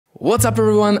What's up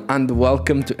everyone and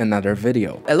welcome to another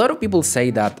video. A lot of people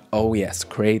say that, oh yes,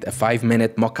 create a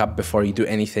 5-minute mockup before you do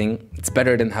anything. It's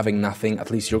better than having nothing. At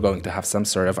least you're going to have some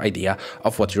sort of idea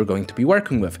of what you're going to be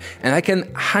working with. And I can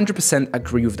 100%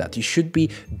 agree with that. You should be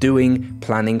doing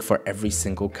planning for every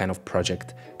single kind of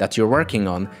project that you're working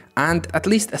on and at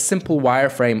least a simple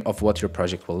wireframe of what your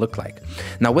project will look like.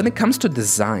 Now, when it comes to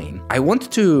design, I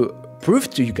want to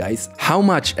prove to you guys how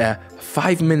much a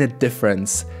 5-minute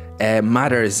difference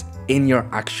matters in your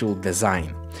actual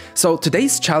design. So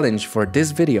today's challenge for this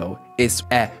video is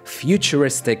a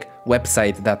futuristic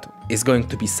website that is going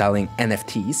to be selling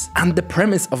NFTs. And the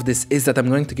premise of this is that I'm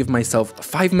going to give myself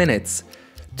 5 minutes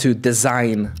to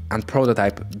design and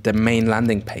prototype the main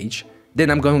landing page.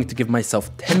 Then I'm going to give myself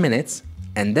 10 minutes.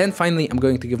 And then finally, I'm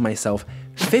going to give myself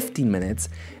 15 minutes.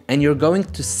 And you're going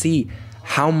to see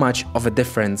how much of a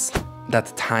difference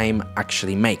that time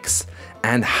actually makes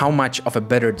and how much of a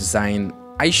better design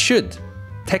I should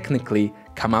technically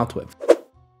come out with.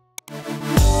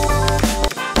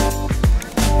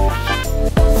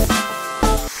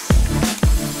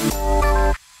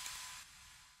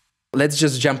 Let's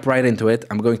just jump right into it.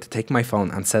 I'm going to take my phone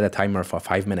and set a timer for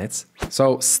 5 minutes.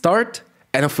 So start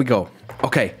and off we go.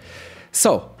 Okay,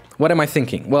 so what am I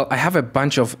thinking? Well, I have a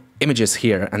bunch of images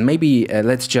here and maybe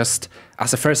let's just,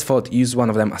 as a first thought, use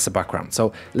one of them as a background.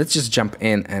 So let's just jump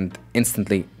in and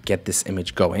instantly get this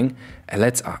image going.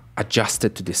 Let's adjust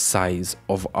it to the size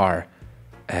of our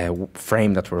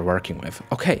frame that we're working with.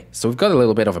 Okay, so we've got a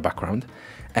little bit of a background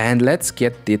and let's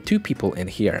get the two people in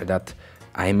here that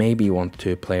I maybe want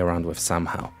to play around with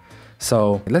somehow.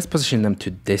 So let's position them to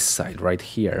this side right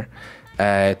here.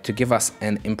 To give us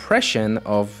an impression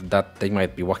of that they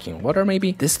might be walking on water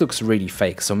maybe. This looks really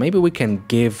fake, so maybe we can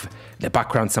give the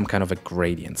background some kind of a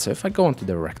gradient. So if I go onto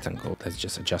the rectangle, let's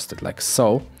just adjust it like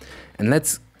so, and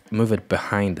let's move it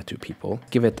behind the two people.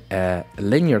 Give it a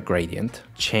linear gradient,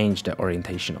 change the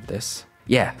orientation of this.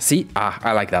 Yeah, see?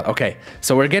 I like that. Okay,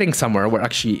 so we're getting somewhere. We're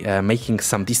actually making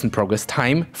some decent progress.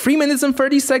 Time, 3 minutes and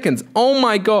 30 seconds. Oh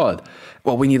my God.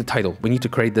 Well, we need a title. We need to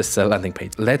create this landing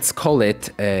page. Let's call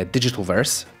it Digital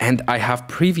Verse. And I have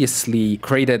previously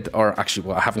created, or actually,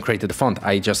 well, I haven't created the font.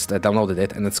 I just downloaded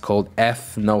it and it's called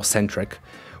Ethnocentric,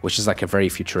 which is like a very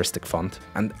futuristic font.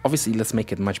 And obviously, let's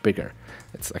make it much bigger.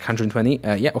 It's like 120.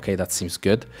 Yeah, okay, that seems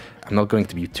good. I'm not going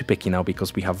to be too picky now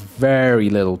because we have very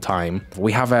little time.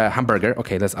 We have a hamburger.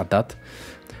 Okay, let's add that.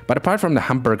 But apart from the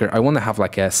hamburger, I want to have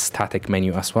like a static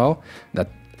menu as well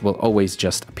that will always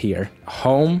just appear.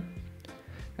 Home,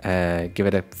 give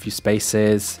it a few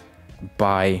spaces,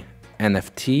 buy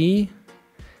NFT,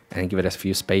 and give it a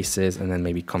few spaces, and then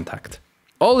maybe contact.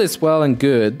 All is well and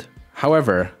good.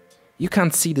 However, you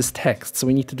can't see this text, so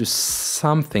we need to do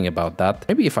something about that.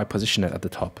 Maybe if I position it at the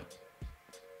top,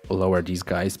 lower these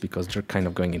guys because they're kind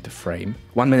of going into frame.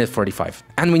 1 minute 45.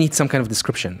 And we need some kind of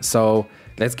description. So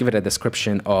let's give it a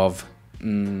description of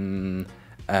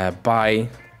buy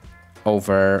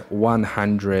over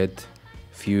 100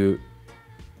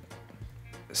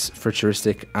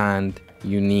 futuristic and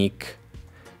unique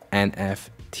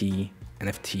NFTs,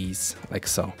 like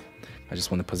so. I just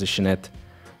want to position it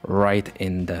right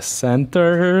in the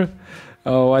center.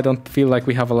 Oh, I don't feel like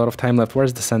we have a lot of time left.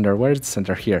 Where's the center? Where's the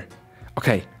center? Here.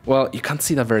 Okay, well, you can't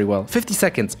see that very well. 50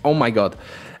 seconds. Oh my God.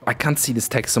 I can't see this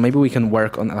text. So maybe we can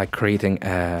work on like creating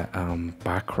a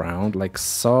background like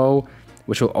so,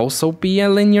 which will also be a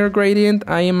linear gradient,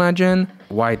 I imagine.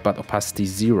 White, but opacity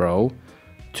 0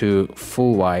 to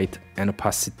full white and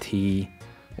opacity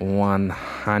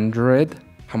 100.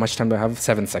 How much time do I have?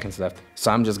 7 seconds left. So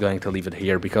I'm just going to leave it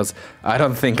here because I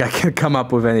don't think I can come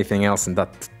up with anything else in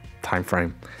that time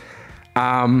frame.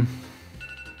 And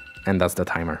that's the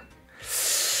timer.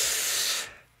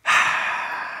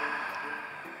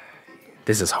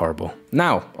 This is horrible.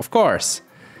 Now, of course,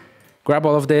 grab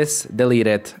all of this, delete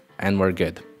it, and we're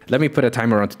good. Let me put a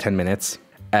timer on to 10 minutes.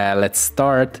 Let's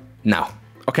start now.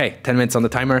 Okay, 10 minutes on the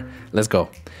timer. Let's go.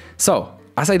 So,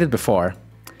 as I did before,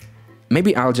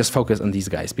 maybe I'll just focus on these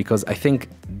guys because I think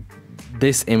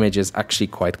this image is actually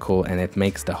quite cool and it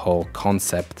makes the whole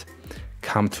concept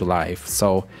come to life.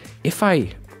 So if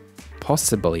I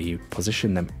possibly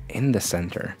position them in the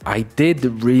center, I did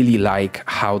really like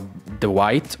how the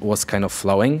white was kind of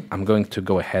flowing. I'm going to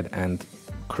go ahead and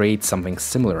create something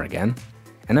similar again.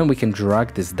 And then we can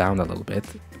drag this down a little bit,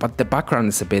 but the background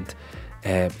is a bit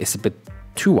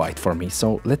too white for me.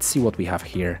 So let's see what we have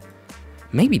here.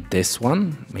 Maybe this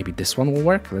one will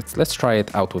work. Let's try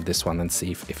it out with this one and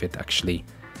see if it actually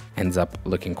ends up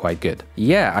looking quite good.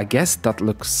 Yeah, I guess that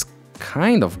looks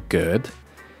kind of good.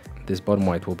 This bottom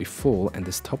white will be full and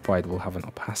this top white will have an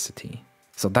opacity.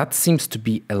 So that seems to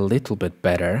be a little bit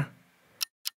better.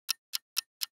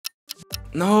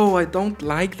 No, I don't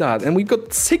like that. And we've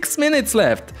got 6 minutes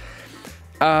left.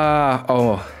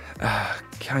 Kind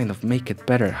of make it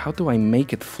better. How do I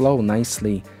make it flow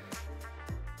nicely?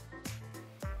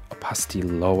 Opacity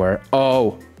lower.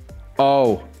 I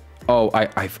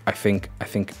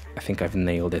think I've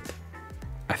nailed it.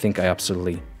 I think I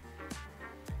absolutely.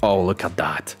 Oh, look at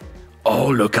that. Oh,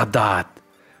 look at that.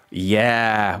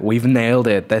 Yeah, we've nailed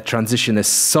it. That transition is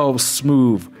so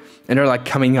smooth. And they're like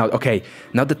coming out. Okay,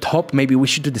 now the top, maybe we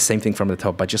should do the same thing from the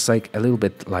top, but just like a little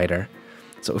bit lighter.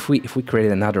 So if we create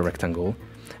another rectangle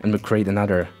and we create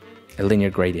a linear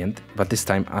gradient, but this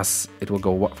time as it will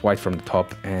go white from the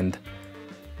top and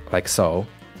like so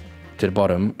to the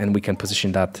bottom, and we can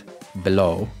position that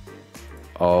below.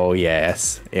 Oh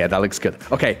yes, yeah, that looks good.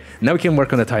 Okay, now we can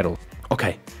work on the title.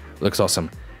 Okay, looks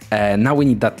awesome. Now we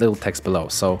need that little text below.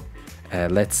 So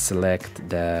let's select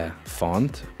the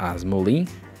font as Muli.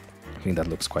 I think that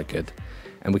looks quite good.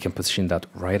 And we can position that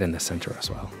right in the center as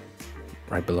well,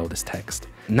 right below this text.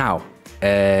 Now,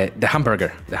 the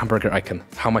hamburger icon.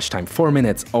 How much time? 4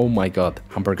 minutes. Oh my God,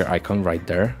 hamburger icon right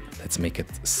there. Let's make it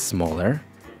smaller.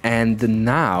 And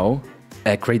now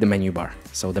create the menu bar.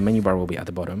 So the menu bar will be at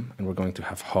the bottom and we're going to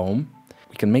have home.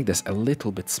 We can make this a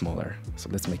little bit smaller. So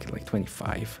let's make it like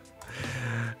 25.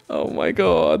 Oh my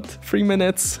God, 3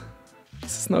 minutes.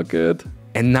 This is not good.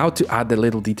 And now to add the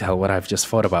little detail, what I've just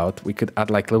thought about, we could add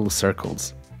like little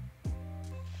circles.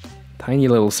 Tiny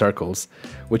little circles,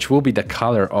 which will be the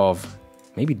color of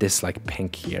maybe this like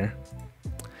pink here.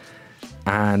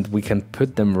 And we can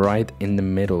put them right in the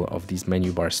middle of these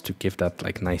menu bars to give that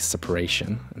like nice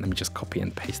separation. And let me just copy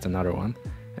and paste another one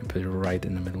and put it right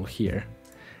in the middle here.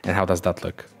 And how does that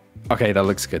look? Okay, that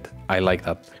looks good. I like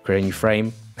that. Create a new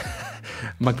frame.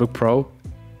 MacBook Pro.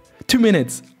 2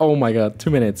 minutes. Oh my God, 2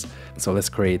 minutes. So let's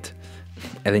create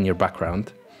a linear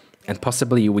background. And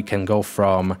possibly we can go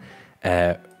from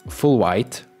full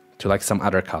white to like some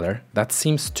other color. That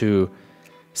seems to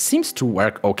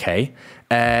work okay.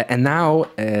 And now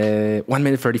 1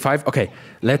 minute 35. Okay,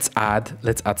 let's add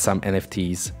some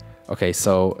NFTs. Okay,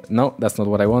 so no, that's not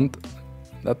what I want.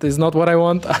 That is not what I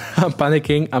want. I'm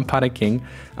panicking.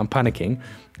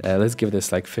 Let's give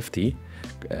this like 50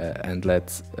 and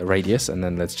let's radius, and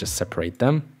then let's just separate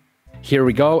them. Here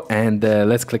we go. And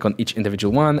let's click on each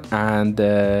individual one and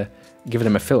give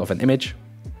them a fill of an image.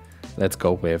 Let's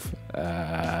go with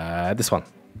this one.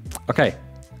 Okay.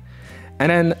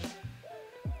 And then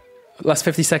last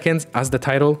 50 seconds as the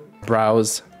title,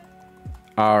 browse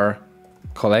our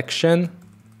collection.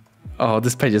 Oh,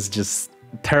 this page is just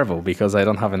terrible because I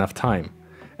don't have enough time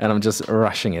and I'm just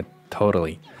rushing it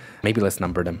totally. Maybe let's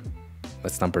number them.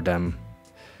 Let's number them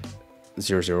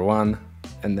 001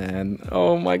 and then,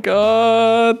 oh my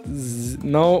God,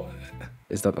 no.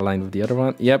 Is that aligned with the other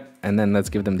one? Yep. And then let's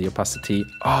give them the opacity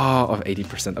of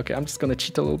 80%. Okay, I'm just gonna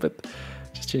cheat a little bit.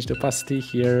 Just change the opacity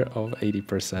here of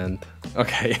 80%.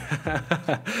 Okay.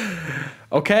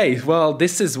 Okay, well,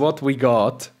 this is what we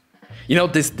got. You know,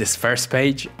 this first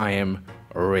page I am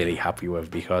really happy with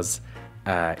because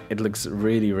it looks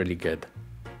really, really good.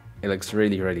 It looks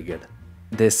really, really good.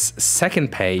 This second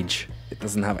page, it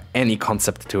doesn't have any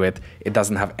concept to it. It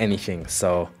doesn't have anything.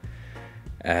 So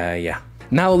yeah.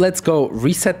 Now let's go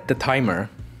reset the timer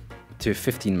to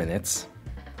 15 minutes.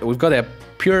 We've got a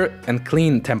pure and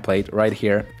clean template right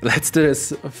here. Let's do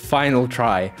this final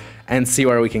try and see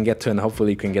where we can get to, and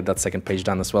hopefully you can get that second page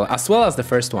done as well as the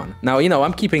first one. Now, you know,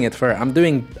 I'm keeping it fair. I'm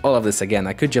doing all of this again.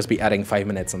 I could just be adding 5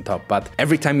 minutes on top, but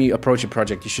every time you approach a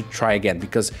project, you should try again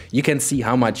because you can see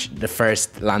how much the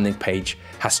first landing page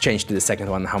has changed to the second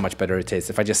one, how much better it is.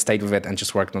 If I just stayed with it and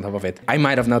just worked on top of it, I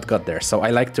might have not got there. So I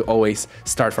like to always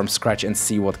start from scratch and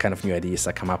see what kind of new ideas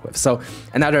I come up with. So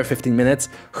another 15 minutes,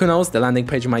 who knows, the landing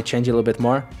page might change a little bit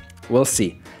more. We'll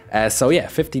see. So yeah,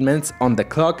 15 minutes on the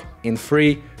clock in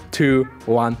 3, 2,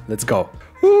 1, let's go.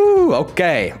 Woo,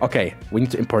 okay. We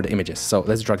need to import the images. So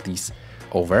let's drag these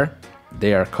over.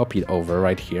 They are copied over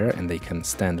right here and they can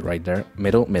stand right there.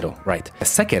 Middle, right. The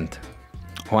second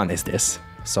one is this.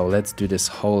 So let's do this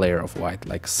whole layer of white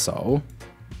like so.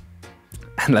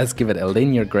 And let's give it a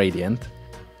linear gradient.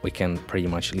 We can pretty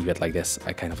much leave it like this.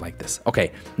 I kind of like this.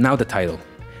 Okay, now the title.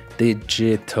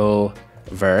 Digital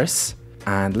verse.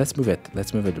 And let's move it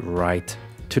right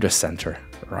to the center,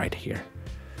 right here.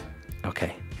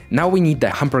 Okay, now we need the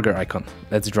hamburger icon.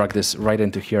 Let's drag this right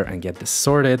into here and get this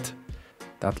sorted.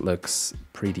 That looks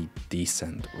pretty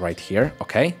decent right here,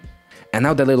 okay. And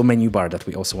now the little menu bar that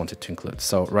we also wanted to include.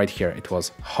 So right here, it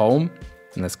was home,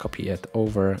 and let's copy it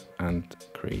over and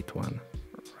create one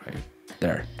right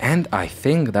there. And I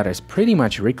think that is pretty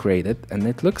much recreated and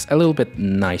it looks a little bit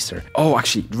nicer. Oh,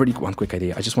 actually, really one quick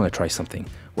idea. I just want to try something.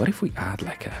 What if we add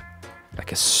like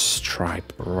a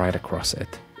stripe right across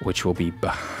it, which will be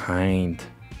behind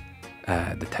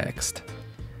the text.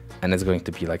 And it's going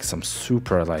to be like some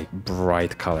super like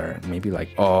bright color. Maybe like,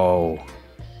 oh,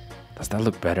 does that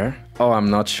look better? Oh, I'm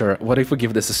not sure. What if we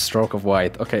give this a stroke of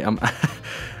white? Okay, I'm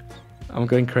I'm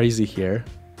going crazy here.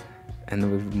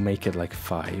 And we make it like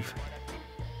 5.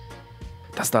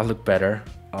 Does that look better?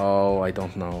 Oh, I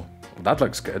don't know. That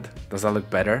looks good. Does that look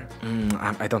better?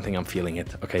 I don't think I'm feeling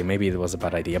it. Okay, maybe it was a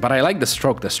bad idea, but I like the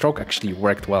stroke. The stroke actually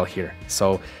worked well here.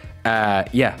 So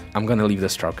yeah, I'm gonna leave the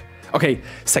stroke. Okay,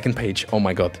 second page. Oh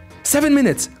my God. 7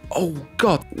 minutes. Oh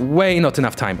God, way not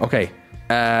enough time. Okay,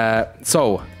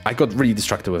 so I got really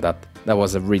distracted with that. That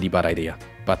was a really bad idea,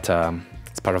 but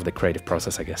it's part of the creative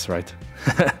process, I guess, right?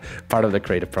 Part of the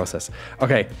creative process.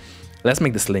 Okay, let's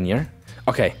make this linear.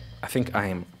 Okay, I think I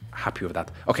am happy with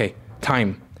that. Okay,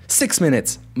 time, 6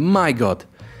 minutes. My God.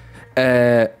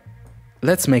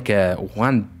 Let's make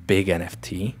one big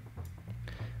NFT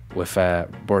with a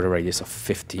border radius of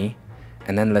 50.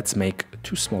 And then let's make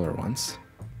 2 smaller ones.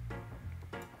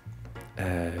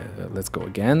 Let's go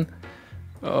again.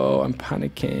 Oh, I'm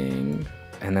panicking.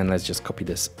 And then let's just copy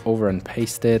this over and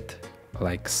paste it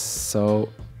like so.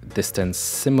 Distance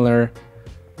similar.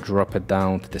 Drop it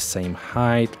down to the same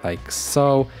height like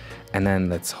so. And then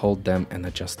let's hold them and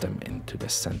adjust them into the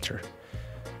center.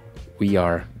 We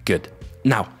are good.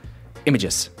 Now,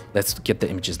 images. Let's get the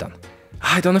images done.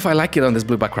 I don't know if I like it on this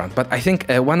blue background, but I think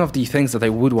one of the things that I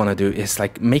would want to do is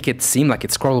like make it seem like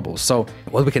it's scrollable. So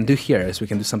what we can do here is we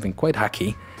can do something quite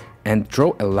hacky and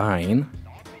draw a line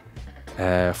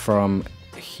from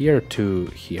here to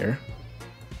here,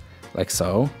 like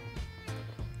so.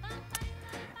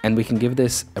 And we can give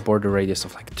this a border radius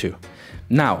of like 2.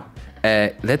 Now,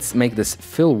 let's make this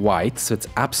fill white, so it's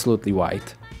absolutely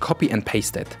white. Copy and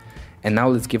paste it. And now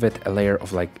let's give it a layer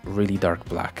of like really dark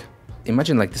black.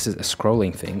 Imagine like this is a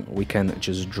scrolling thing. We can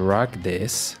just drag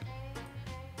this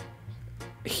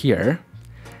here.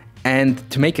 And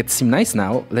to make it seem nice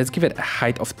now, let's give it a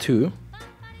height of 2.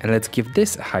 And let's give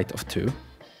this a height of 2.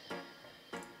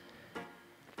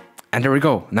 And there we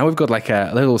go. Now we've got like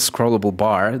a little scrollable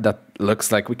bar that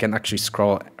looks like we can actually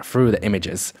scroll through the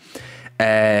images.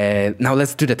 Now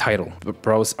let's do the title.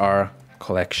 Browse our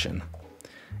collection.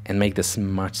 And make this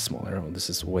much smaller. Oh, this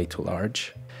is way too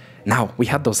large. Now, we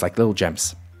had those like little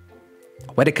gems.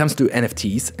 When it comes to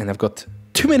NFTs, and I've got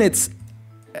 2 minutes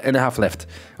and a half left.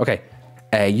 Okay,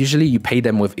 usually you pay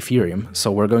them with Ethereum.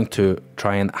 So we're going to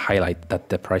try and highlight that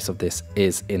the price of this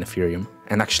is in Ethereum.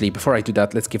 And actually, before I do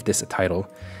that, let's give this a title.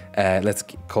 Let's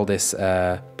call this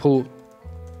Pool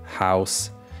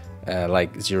House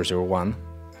like 001.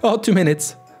 Oh, 2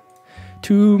 minutes.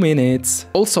 2 minutes.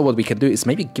 Also, what we can do is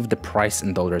maybe give the price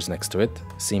in dollars next to it.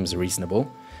 Seems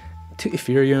reasonable. To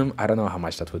Ethereum, I don't know how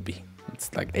much that would be.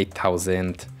 It's like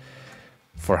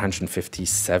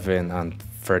 8,457 and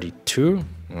 32.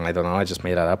 I don't know, I just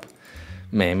made that up.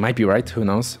 Might be right, who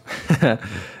knows?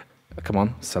 Come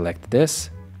on, select this.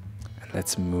 And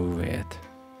let's move it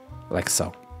like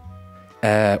so.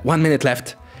 1 minute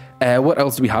left. What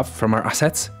else do we have from our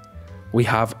assets? We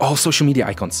have, social media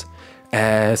icons.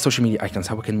 Social media icons,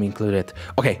 how can we include it?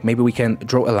 Okay, maybe we can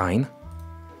draw a line.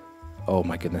 Oh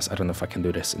my goodness, I don't know if I can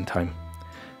do this in time.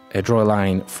 Draw a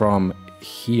line from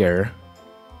here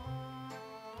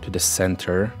to the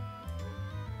center.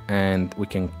 And we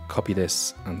can copy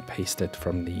this and paste it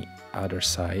from the other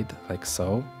side, like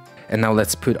so. And now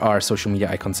let's put our social media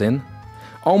icons in.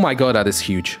 Oh my God, that is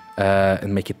huge.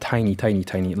 And make it tiny, tiny,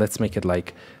 tiny. Let's make it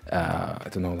like, I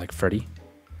don't know, like 30.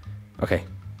 Okay,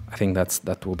 I think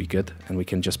that will be good. And we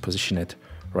can just position it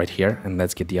right here. And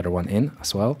let's get the other one in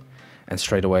as well. And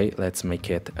straight away, let's make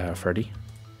it 30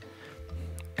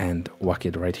 and whack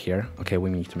it right here. Okay, we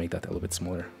need to make that a little bit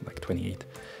smaller, like 28,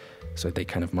 so they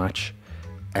kind of match.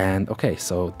 And okay,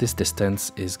 so this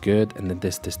distance is good, and then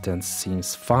this distance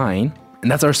seems fine. And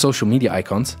that's our social media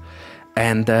icons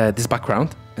and this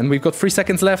background. And we've got 3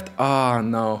 seconds left. Oh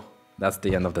no, that's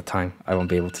the end of the time. I won't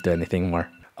be able to do anything more.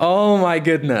 Oh my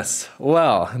goodness.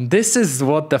 Well, this is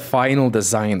what the final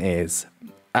design is.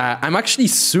 I'm actually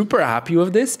super happy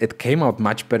with this. It came out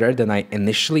much better than I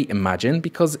initially imagined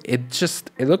because it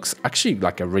looks actually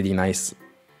like a really nice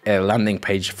landing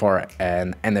page for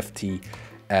an NFT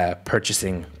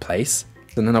purchasing place.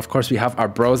 And then of course we have our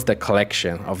browse the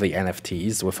collection of the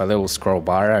NFTs with a little scroll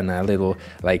bar and a little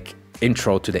like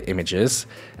intro to the images,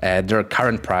 their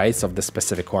current price of the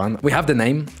specific one. We have the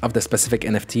name of the specific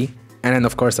NFT And then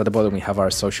of course at the bottom we have our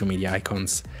social media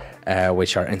icons,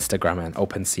 which are Instagram and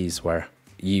OpenSeas, where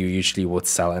you usually would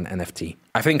sell an NFT.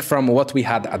 I think from what we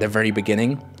had at the very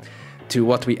beginning to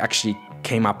what we actually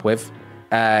came up with,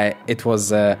 it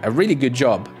was a really good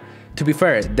job. To be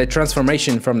fair, the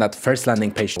transformation from that first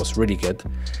landing page was really good.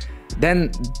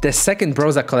 Then the second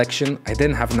Brosa collection, I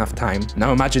didn't have enough time.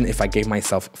 Now imagine if I gave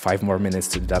myself 5 more minutes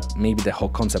to do that, maybe the whole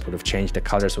concept would have changed, the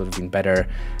colors would have been better,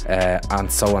 and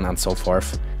so on and so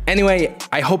forth. Anyway,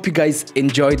 I hope you guys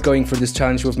enjoyed going through this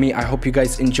challenge with me. I hope you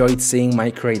guys enjoyed seeing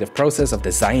my creative process of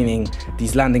designing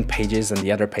these landing pages and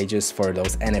the other pages for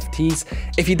those NFTs.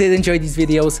 If you did enjoy these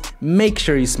videos, make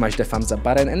sure you smash the thumbs up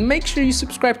button and make sure you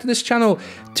subscribe to this channel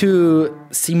to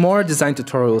see more design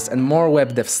tutorials and more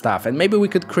web dev stuff. And maybe we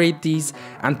could create these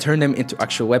and turn them into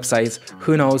actual websites.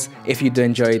 Who knows? If you do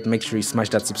enjoy it, make sure you smash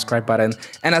that subscribe button.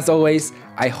 And as always,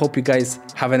 I hope you guys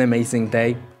have an amazing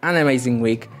day, an amazing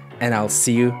week, and I'll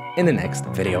see you in the next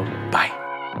video. Bye.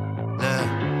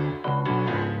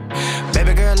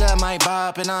 Baby girl love my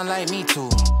bop and unlike me too.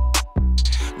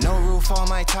 No roof on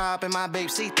my top and my babe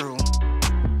see through.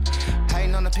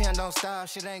 Hating on the pen, don't stop,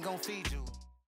 shit ain't gon' feed you.